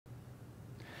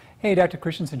Hey, Dr.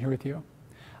 Christensen here with you.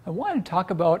 I wanted to talk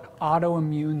about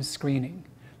autoimmune screening.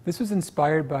 This was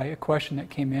inspired by a question that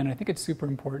came in. I think it's super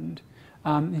important.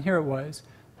 And here it was.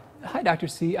 Hi, Dr.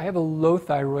 C. I have a low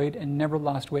thyroid and never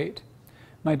lost weight.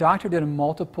 My doctor did a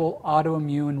multiple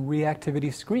autoimmune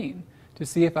reactivity screen to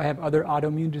see if I have other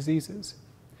autoimmune diseases.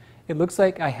 It looks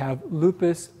like I have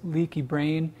lupus, leaky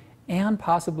brain, and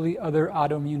possibly other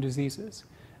autoimmune diseases.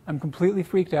 I'm completely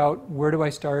freaked out. Where do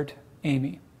I start?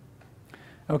 Amy.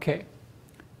 Okay,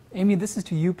 Amy, this is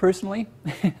to you personally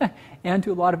and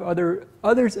to a lot of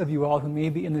others of you all who may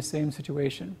be in the same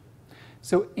situation.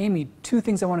 So Amy, two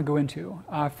things I want to go into.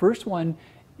 First one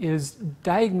is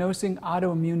diagnosing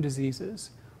autoimmune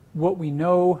diseases, what we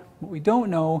know, what we don't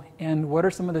know, and what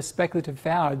are some of the speculative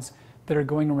fads that are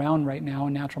going around right now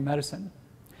in natural medicine.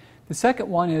 The second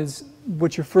one is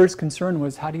what your first concern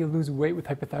was, how do you lose weight with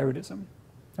hypothyroidism?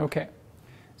 Okay,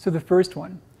 so the first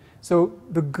one. So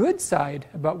the good side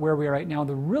about where we are right now,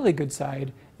 the really good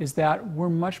side, is that we're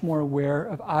much more aware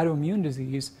of autoimmune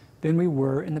disease than we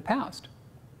were in the past.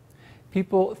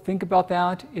 People think about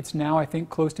that. It's now, I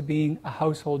think, close to being a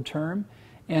household term,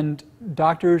 and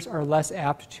doctors are less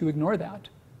apt to ignore that.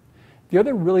 The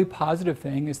other really positive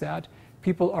thing is that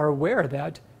people are aware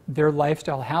that their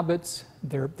lifestyle habits,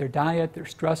 their diet, their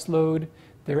stress load,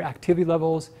 their activity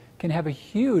levels can have a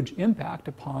huge impact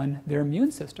upon their immune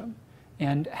system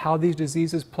and how these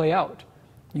diseases play out.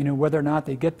 You know, whether or not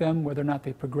they get them, whether or not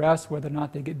they progress, whether or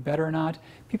not they get better or not.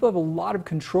 People have a lot of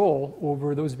control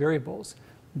over those variables.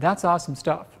 That's awesome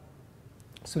stuff.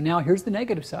 So now here's the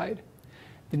negative side.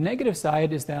 The negative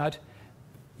side is that,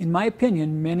 in my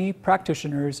opinion, many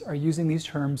practitioners are using these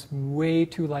terms way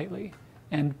too lightly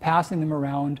and passing them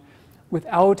around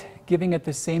without giving it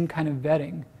the same kind of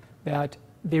vetting that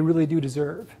they really do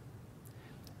deserve.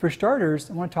 For starters,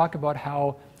 I want to talk about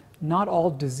how not all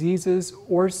diseases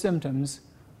or symptoms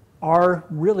are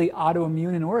really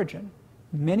autoimmune in origin.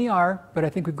 Many are, but I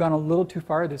think we've gone a little too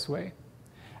far this way.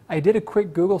 I did a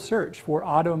quick Google search for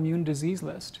autoimmune disease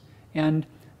list, and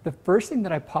the first thing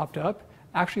that I popped up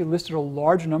actually listed a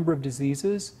large number of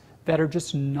diseases that are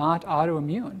just not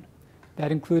autoimmune.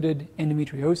 That included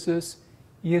endometriosis,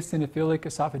 eosinophilic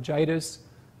esophagitis,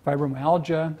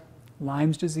 fibromyalgia,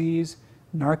 Lyme's disease,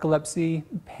 narcolepsy,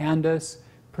 PANDAS,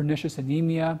 pernicious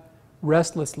anemia,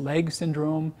 restless leg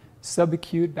syndrome,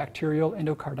 subacute bacterial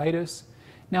endocarditis.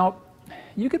 Now,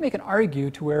 you could make an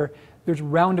argument to where there's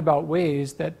roundabout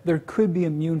ways that there could be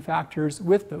immune factors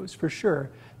with those, for sure,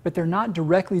 but they're not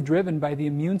directly driven by the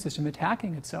immune system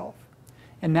attacking itself.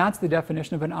 And that's the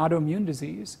definition of an autoimmune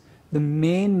disease. The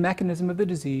main mechanism of the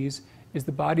disease is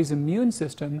the body's immune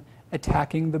system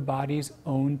attacking the body's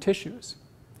own tissues.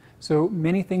 So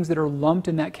many things that are lumped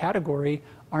in that category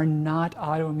are not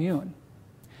autoimmune.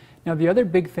 Now, the other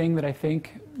big thing that I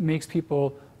think makes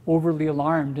people overly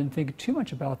alarmed and think too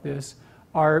much about this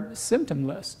are symptom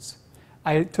lists.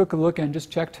 I took a look and just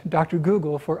checked Dr.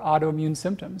 Google for autoimmune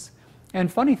symptoms.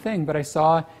 And funny thing, but I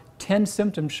saw 10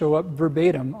 symptoms show up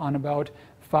verbatim on about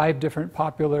 5 different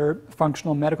popular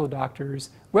functional medical doctors'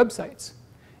 websites.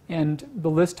 And the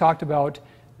list talked about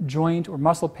joint or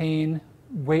muscle pain,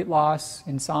 weight loss,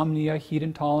 insomnia, heat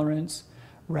intolerance,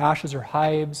 rashes or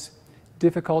hives,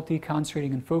 difficulty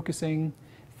concentrating and focusing,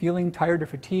 feeling tired or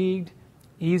fatigued,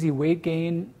 easy weight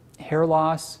gain, hair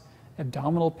loss,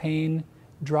 abdominal pain,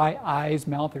 dry eyes,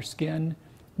 mouth, or skin,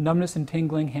 numbness and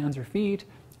tingling hands or feet,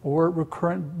 or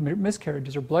recurrent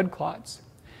miscarriages or blood clots.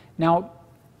 Now,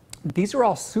 these are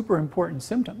all super important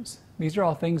symptoms. These are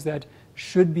all things that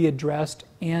should be addressed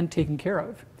and taken care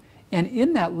of. And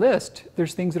in that list,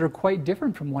 there's things that are quite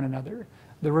different from one another.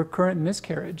 The recurrent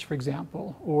miscarriage, for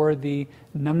example, or the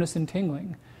numbness and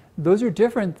tingling. Those are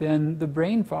different than the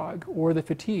brain fog or the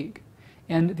fatigue.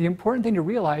 And the important thing to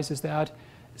realize is that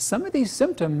some of these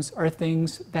symptoms are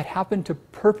things that happen to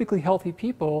perfectly healthy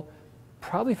people,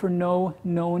 probably for no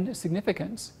known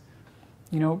significance.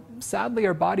 You know, sadly,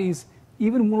 our bodies,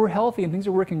 even when we're healthy and things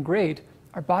are working great,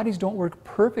 our bodies don't work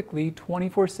perfectly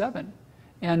 24/7.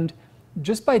 And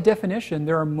just by definition,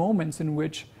 there are moments in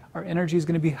which our energy is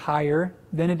going to be higher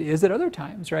than it is at other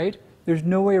times, right? There's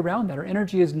no way around that. Our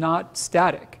energy is not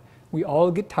static. We all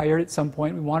get tired at some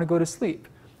point. We want to go to sleep.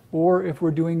 Or if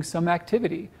we're doing some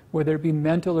activity, whether it be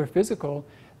mental or physical,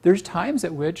 there's times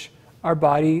at which our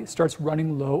body starts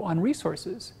running low on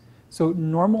resources. So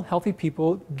normal, healthy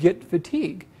people get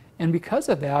fatigue. And because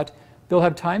of that, they'll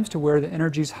have times to where the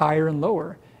energy is higher and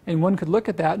lower. And one could look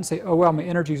at that and say, oh, wow, my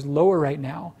energy is lower right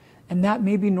now. And that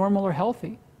may be normal or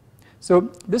healthy.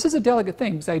 So this is a delicate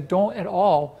thing because I don't at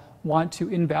all want to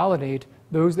invalidate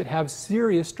those that have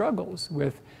serious struggles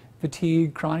with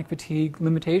fatigue, chronic fatigue,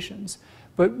 limitations.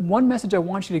 But one message I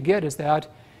want you to get is that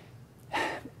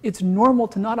it's normal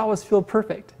to not always feel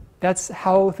perfect. That's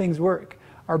how things work.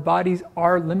 Our bodies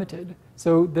are limited.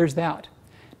 So there's that.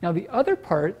 Now the other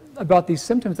part about these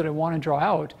symptoms that I want to draw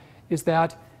out is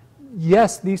that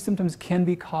yes, these symptoms can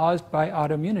be caused by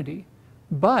autoimmunity,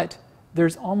 but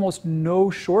there's almost no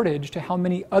shortage to how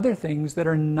many other things that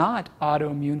are not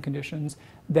autoimmune conditions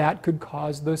that could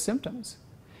cause those symptoms.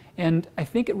 And I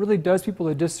think it really does people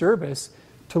a disservice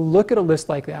to look at a list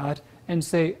like that and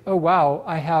say, oh wow,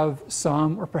 I have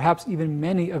some or perhaps even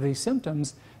many of these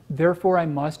symptoms, therefore I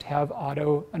must have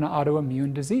an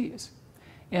autoimmune disease.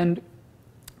 And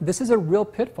this is a real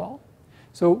pitfall.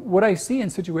 So what I see in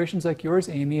situations like yours,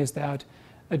 Amy, is that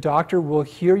a doctor will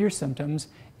hear your symptoms,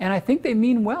 and I think they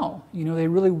mean well. You know, they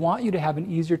really want you to have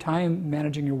an easier time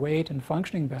managing your weight and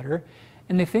functioning better.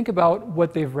 And they think about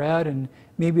what they've read and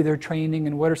maybe their training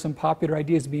and what are some popular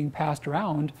ideas being passed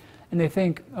around. And they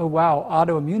think, oh wow,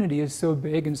 autoimmunity is so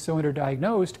big and so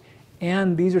underdiagnosed,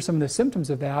 and these are some of the symptoms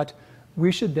of that.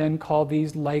 We should then call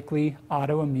these likely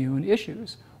autoimmune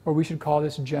issues, or we should call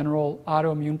this general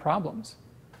autoimmune problems.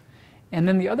 And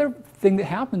then the other thing that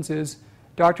happens is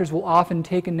doctors will often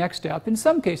take a next step. In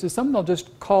some cases, some they'll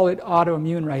just call it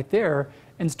autoimmune right there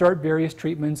and start various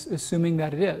treatments assuming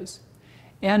that it is.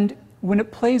 And when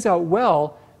it plays out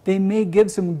well, they may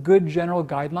give some good general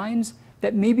guidelines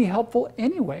that may be helpful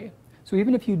anyway. So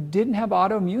even if you didn't have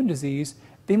autoimmune disease,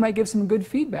 they might give some good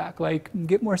feedback, like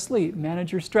get more sleep,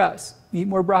 manage your stress, eat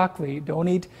more broccoli, don't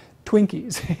eat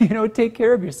Twinkies, you know, take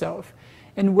care of yourself.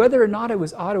 And whether or not it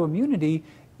was autoimmunity,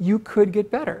 you could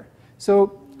get better.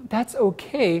 So that's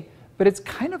okay, but it's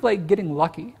kind of like getting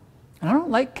lucky. And I don't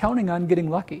like counting on getting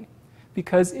lucky,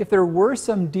 because if there were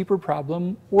some deeper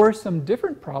problem or some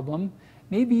different problem,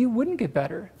 maybe you wouldn't get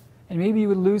better. And maybe you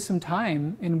would lose some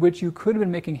time in which you could have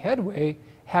been making headway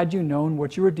had you known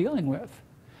what you were dealing with.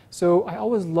 So I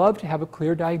always love to have a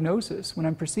clear diagnosis when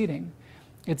I'm proceeding.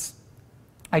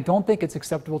 I don't think it's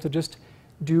acceptable to just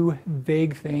do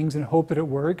vague things and hope that it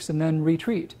works and then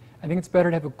retreat. I think it's better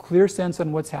to have a clear sense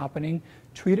on what's happening,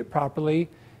 treat it properly,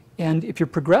 and if you're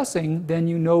progressing, then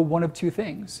you know one of two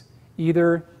things. If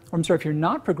you're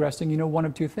not progressing, you know one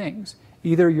of two things.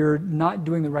 Either you're not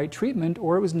doing the right treatment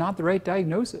or it was not the right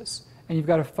diagnosis, and you've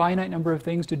got a finite number of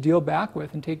things to deal back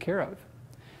with and take care of.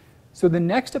 So the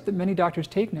next step that many doctors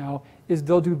take now is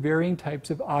they'll do varying types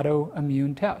of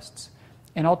autoimmune tests.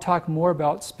 And I'll talk more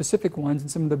about specific ones in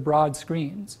some of the broad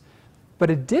screens. But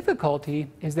a difficulty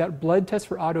is that blood tests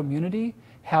for autoimmunity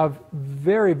have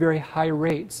very, very high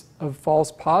rates of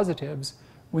false positives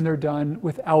when they're done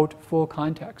without full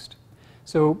context.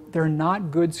 So they're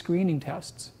not good screening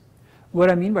tests.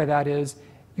 What I mean by that is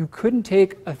you couldn't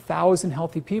take 1,000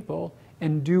 healthy people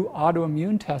and do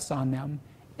autoimmune tests on them,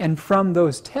 and from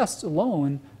those tests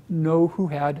alone know who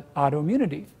had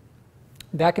autoimmunity.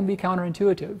 That can be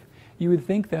counterintuitive. You would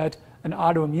think that an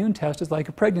autoimmune test is like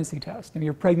a pregnancy test.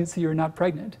 You're pregnancy or not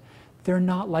pregnant. They're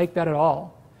not like that at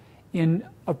all. In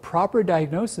a proper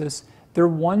diagnosis, they're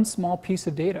one small piece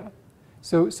of data.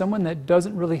 So someone that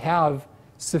doesn't really have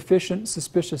sufficient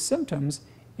suspicious symptoms,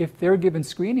 if they're given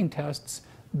screening tests,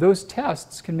 those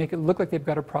tests can make it look like they've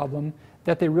got a problem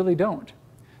that they really don't.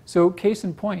 So case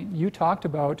in point, you talked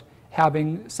about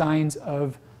having signs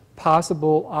of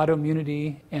possible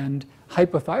autoimmunity and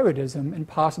hypothyroidism and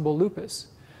possible lupus.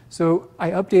 So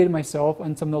I updated myself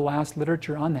on some of the last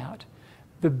literature on that.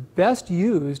 The best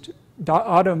used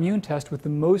autoimmune test with the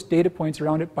most data points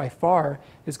around it by far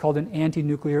is called an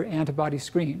anti-nuclear antibody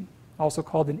screen, also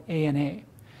called an ANA.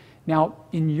 Now,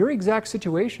 in your exact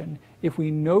situation, if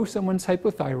we know someone's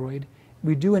hypothyroid,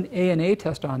 we do an ANA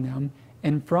test on them,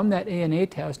 and from that ANA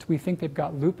test we think they've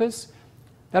got lupus,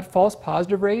 that false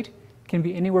positive rate can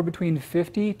be anywhere between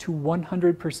 50 to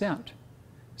 100%.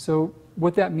 So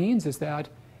what that means is that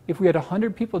if we had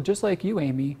 100 people just like you,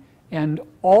 Amy, and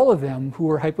all of them who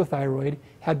were hypothyroid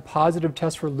had positive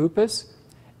tests for lupus,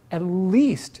 at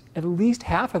least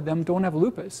half of them don't have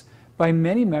lupus. By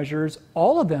many measures,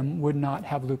 all of them would not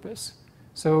have lupus.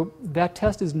 So that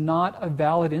test is not a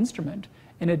valid instrument,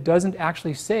 and it doesn't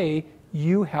actually say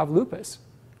you have lupus.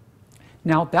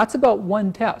 Now, that's about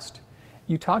one test.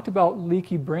 You talked about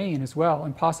leaky brain as well,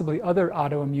 and possibly other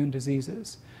autoimmune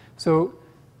diseases. So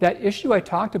that issue I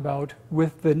talked about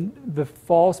with the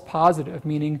false positive,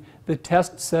 meaning the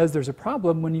test says there's a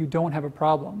problem when you don't have a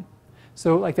problem.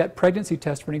 So like that pregnancy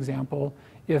test, for an example,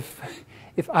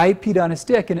 if I peed on a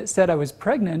stick and it said I was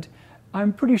pregnant,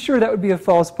 I'm pretty sure that would be a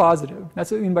false positive. That's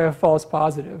what I mean by a false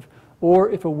positive. Or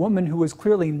if a woman who was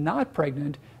clearly not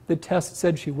pregnant, the test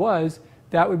said she was,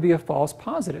 that would be a false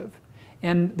positive.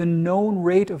 And the known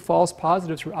rate of false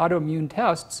positives for autoimmune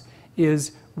tests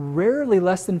is rarely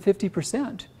less than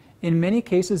 50%. In many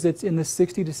cases, it's in the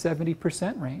 60 to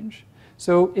 70% range.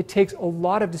 So it takes a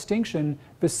lot of distinction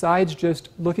besides just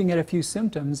looking at a few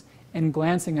symptoms and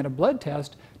glancing at a blood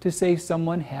test to say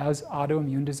someone has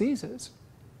autoimmune diseases.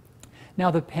 Now,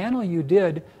 the panel you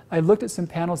did, I looked at some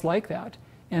panels like that,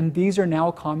 and these are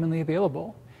now commonly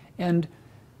available. And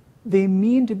they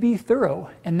mean to be thorough,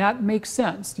 and that makes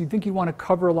sense. You think you want to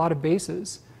cover a lot of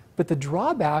bases. But the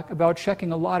drawback about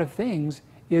checking a lot of things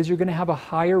is you're going to have a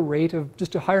higher rate of,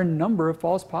 just a higher number of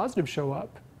false positives show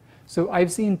up. So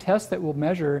I've seen tests that will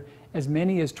measure as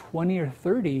many as 20 or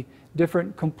 30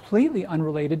 different completely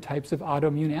unrelated types of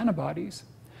autoimmune antibodies,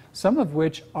 some of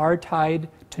which are tied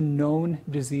to known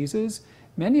diseases,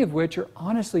 many of which are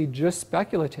honestly just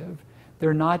speculative.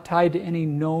 They're not tied to any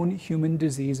known human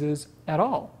diseases at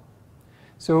all.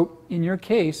 So in your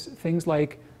case, things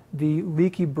like the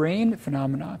leaky brain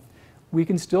phenomena, we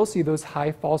can still see those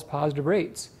high false positive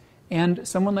rates. And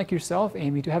someone like yourself,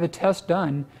 Amy, to have a test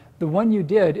done, the one you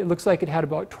did, it looks like it had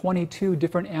about 22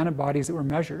 different antibodies that were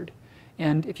measured.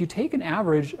 And if you take an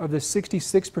average of the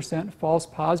 66% false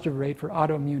positive rate for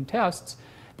autoimmune tests,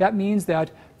 that means that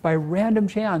by random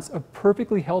chance, a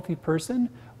perfectly healthy person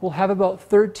will have about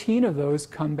 13 of those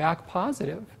come back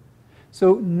positive.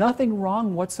 So nothing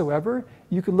wrong whatsoever.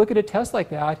 You could look at a test like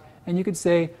that and you could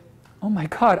say, oh my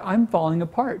God, I'm falling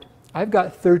apart. I've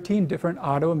got 13 different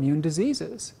autoimmune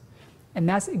diseases. And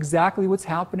that's exactly what's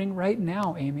happening right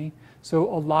now, Amy.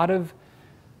 So a lot of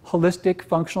holistic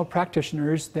functional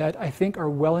practitioners that I think are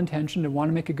well-intentioned and want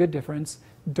to make a good difference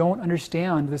don't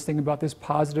understand this thing about this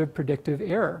positive predictive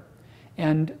error.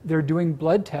 And they're doing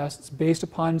blood tests based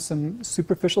upon some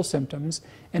superficial symptoms,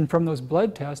 and from those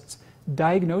blood tests,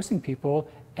 diagnosing people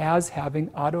as having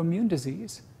autoimmune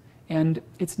disease. And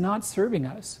it's not serving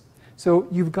us. So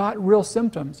you've got real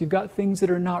symptoms. You've got things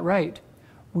that are not right.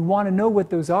 We want to know what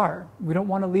those are. We don't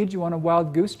want to lead you on a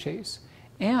wild goose chase.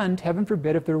 And heaven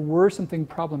forbid, if there were something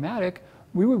problematic,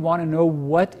 we would want to know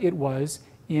what it was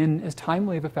in as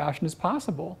timely of a fashion as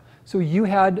possible. So you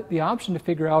had the option to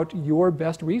figure out your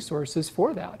best resources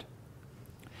for that.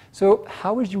 So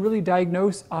how would you really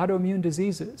diagnose autoimmune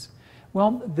diseases?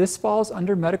 Well, this falls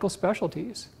under medical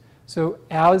specialties. So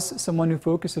as someone who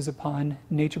focuses upon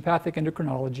naturopathic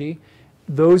endocrinology,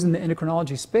 those in the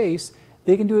endocrinology space,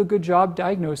 they can do a good job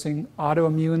diagnosing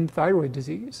autoimmune thyroid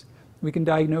disease. We can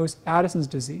diagnose Addison's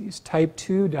disease, type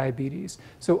 2 diabetes.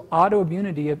 So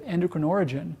autoimmunity of endocrine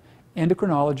origin,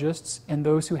 endocrinologists and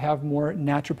those who have more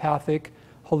naturopathic,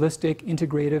 holistic,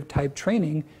 integrative type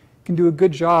training can do a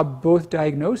good job both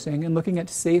diagnosing and looking at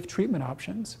safe treatment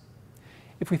options.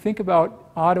 If we think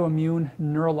about autoimmune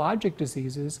neurologic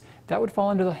diseases, that would fall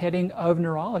under the heading of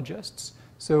neurologists.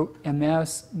 So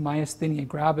MS, myasthenia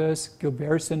gravis,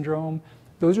 Gilbert syndrome,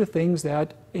 those are things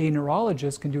that a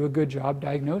neurologist can do a good job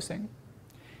diagnosing.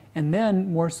 And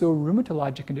then more so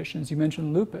rheumatologic conditions. You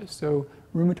mentioned lupus, so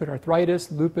rheumatoid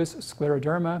arthritis, lupus,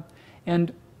 scleroderma.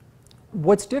 And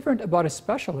what's different about a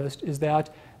specialist is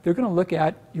that they're going to look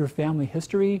at your family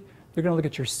history, they're going to look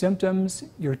at your symptoms,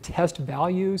 your test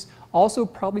values, also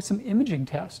probably some imaging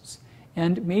tests,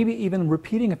 and maybe even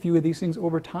repeating a few of these things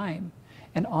over time.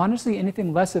 And honestly,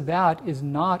 anything less of that is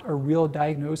not a real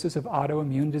diagnosis of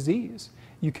autoimmune disease.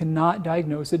 You cannot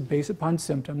diagnose it based upon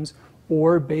symptoms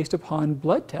or based upon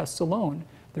blood tests alone.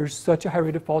 There's such a high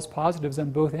rate of false positives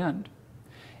on both ends.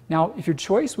 Now, if your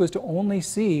choice was to only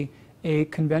see a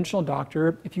conventional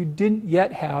doctor, if you didn't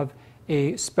yet have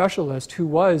a specialist who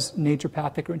was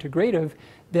naturopathic or integrative,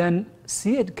 then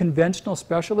see a conventional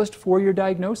specialist for your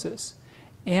diagnosis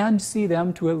and see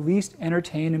them to at least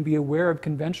entertain and be aware of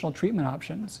conventional treatment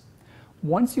options.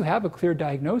 Once you have a clear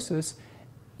diagnosis,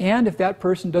 and if that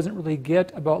person doesn't really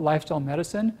get about lifestyle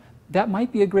medicine, that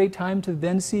might be a great time to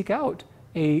then seek out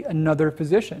another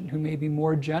physician who may be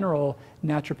more general,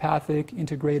 naturopathic,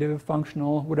 integrative,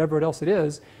 functional, whatever else it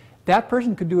is. That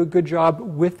person could do a good job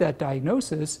with that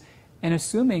diagnosis, and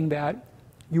assuming that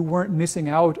you weren't missing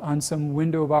out on some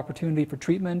window of opportunity for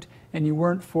treatment and you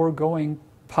weren't foregoing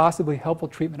possibly helpful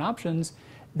treatment options,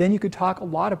 then you could talk a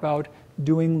lot about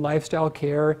doing lifestyle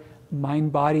care,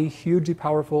 mind-body, hugely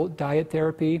powerful diet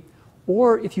therapy,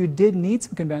 or if you did need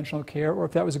some conventional care, or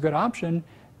if that was a good option,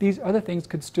 these other things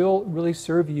could still really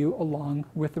serve you along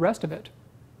with the rest of it.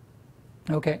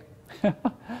 Okay,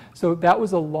 so that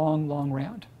was a long, long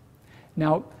rant.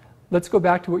 Now, let's go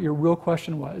back to what your real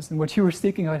question was and what you were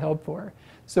seeking out help for.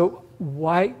 So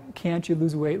why can't you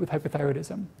lose weight with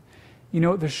hypothyroidism? You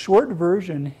know, the short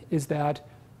version is that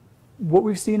what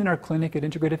we've seen in our clinic at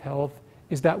Integrative Health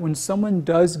is that when someone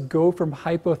does go from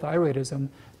hypothyroidism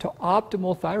to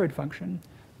optimal thyroid function,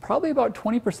 probably about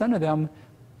 20% of them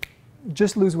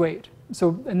just lose weight.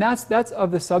 So, and that's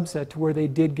of the subset to where they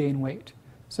did gain weight.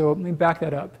 So let me back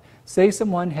that up. Say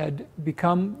someone had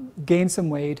gained some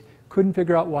weight, couldn't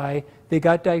figure out why, they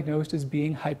got diagnosed as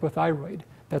being hypothyroid.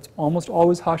 That's almost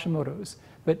always Hashimoto's.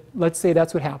 But let's say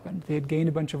that's what happened. They had gained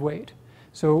a bunch of weight.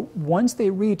 So once they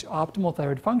reach optimal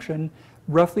thyroid function,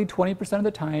 roughly 20% of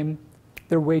the time,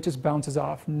 their weight just bounces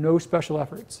off, no special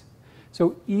efforts.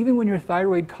 So even when your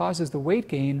thyroid causes the weight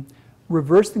gain,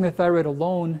 reversing the thyroid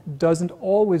alone doesn't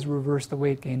always reverse the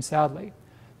weight gain, sadly.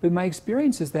 But my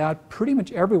experience is that pretty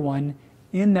much everyone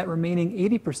in that remaining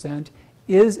 80%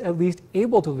 is at least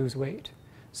able to lose weight.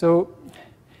 So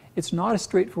it's not a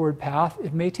straightforward path.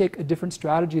 It may take a different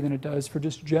strategy than it does for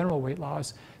just general weight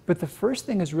loss. But the first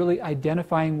thing is really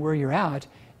identifying where you're at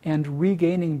and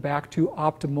regaining back to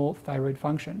optimal thyroid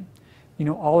function. You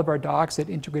know, all of our docs at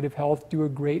Integrative Health do a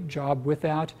great job with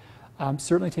that.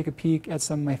 Certainly take a peek at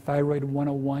some of my Thyroid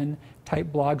 101 type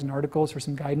blogs and articles for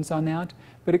some guidance on that.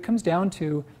 But it comes down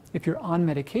to, if you're on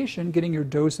medication, getting your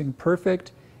dosing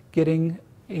perfect, getting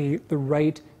the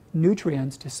right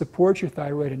nutrients to support your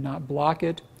thyroid and not block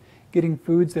it, getting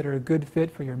foods that are a good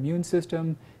fit for your immune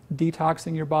system,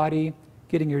 detoxing your body,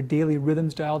 getting your daily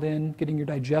rhythms dialed in, getting your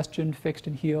digestion fixed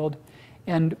and healed.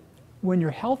 And when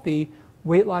you're healthy,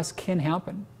 weight loss can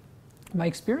happen. My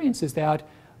experience is that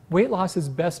weight loss is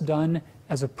best done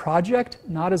as a project,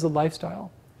 not as a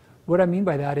lifestyle. What I mean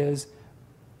by that is,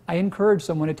 I encourage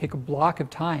someone to take a block of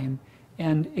time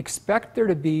and expect there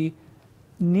to be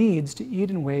needs to eat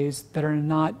in ways that are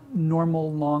not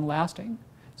normal, long-lasting.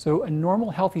 So a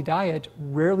normal, healthy diet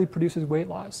rarely produces weight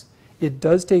loss. It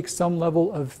does take some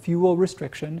level of fuel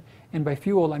restriction, and by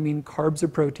fuel I mean carbs or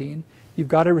protein. You've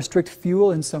got to restrict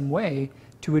fuel in some way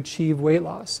to achieve weight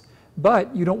loss.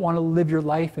 But you don't want to live your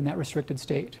life in that restricted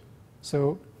state.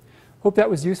 So hope that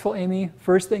was useful, Amy.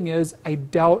 First thing is, I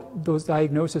doubt those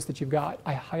diagnoses that you've got.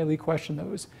 I highly question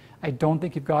those. I don't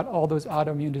think you've got all those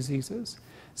autoimmune diseases.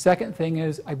 Second thing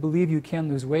is, I believe you can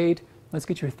lose weight. Let's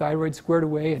get your thyroid squared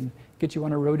away and get you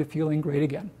on a road to feeling great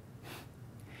again.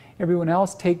 Everyone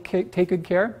else, take good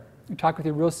care. I'll talk with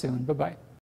you real soon. Bye-bye.